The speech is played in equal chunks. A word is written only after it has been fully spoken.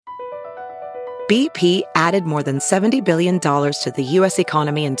BP added more than $70 billion to the U.S.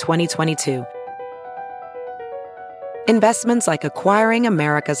 economy in 2022. Investments like acquiring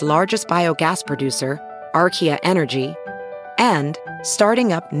America's largest biogas producer, Archaea Energy, and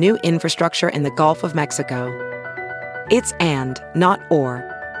starting up new infrastructure in the Gulf of Mexico. It's and, not or.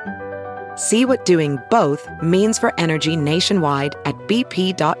 See what doing both means for energy nationwide at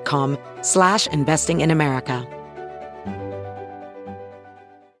bp.com/investing in America.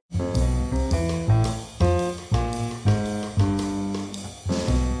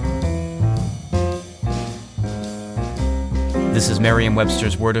 This is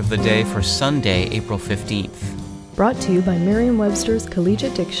Merriam-Webster's Word of the Day for Sunday, April 15th. Brought to you by Merriam-Webster's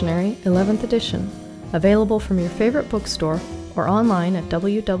Collegiate Dictionary, 11th edition. Available from your favorite bookstore or online at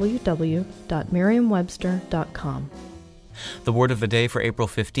www.merriam-webster.com. The word of the day for April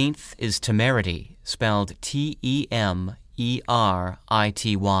 15th is temerity, spelled T-E-M-E-R-I-T-Y.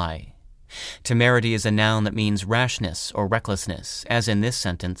 Temerity is a noun that means rashness or recklessness, as in this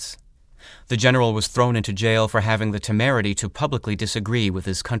sentence. The general was thrown into jail for having the temerity to publicly disagree with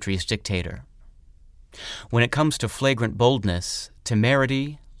his country's dictator. When it comes to flagrant boldness,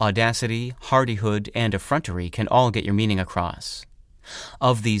 temerity, audacity, hardihood, and effrontery can all get your meaning across.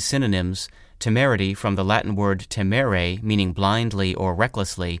 Of these synonyms, temerity, from the Latin word temere, meaning blindly or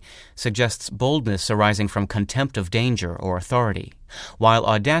recklessly, suggests boldness arising from contempt of danger or authority, while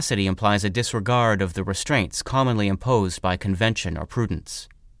audacity implies a disregard of the restraints commonly imposed by convention or prudence.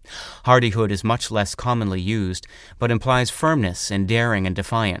 Hardihood is much less commonly used, but implies firmness and daring and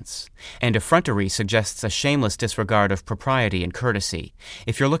defiance, and effrontery suggests a shameless disregard of propriety and courtesy.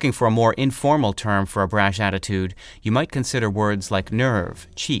 If you're looking for a more informal term for a brash attitude, you might consider words like nerve,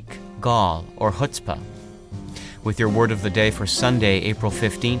 cheek, gall, or chutzpah. With your word of the day for Sunday, April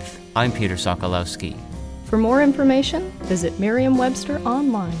 15th, I'm Peter Sokolowski. For more information, visit Merriam-Webster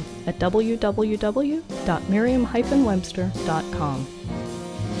online at www.merriam-webster.com.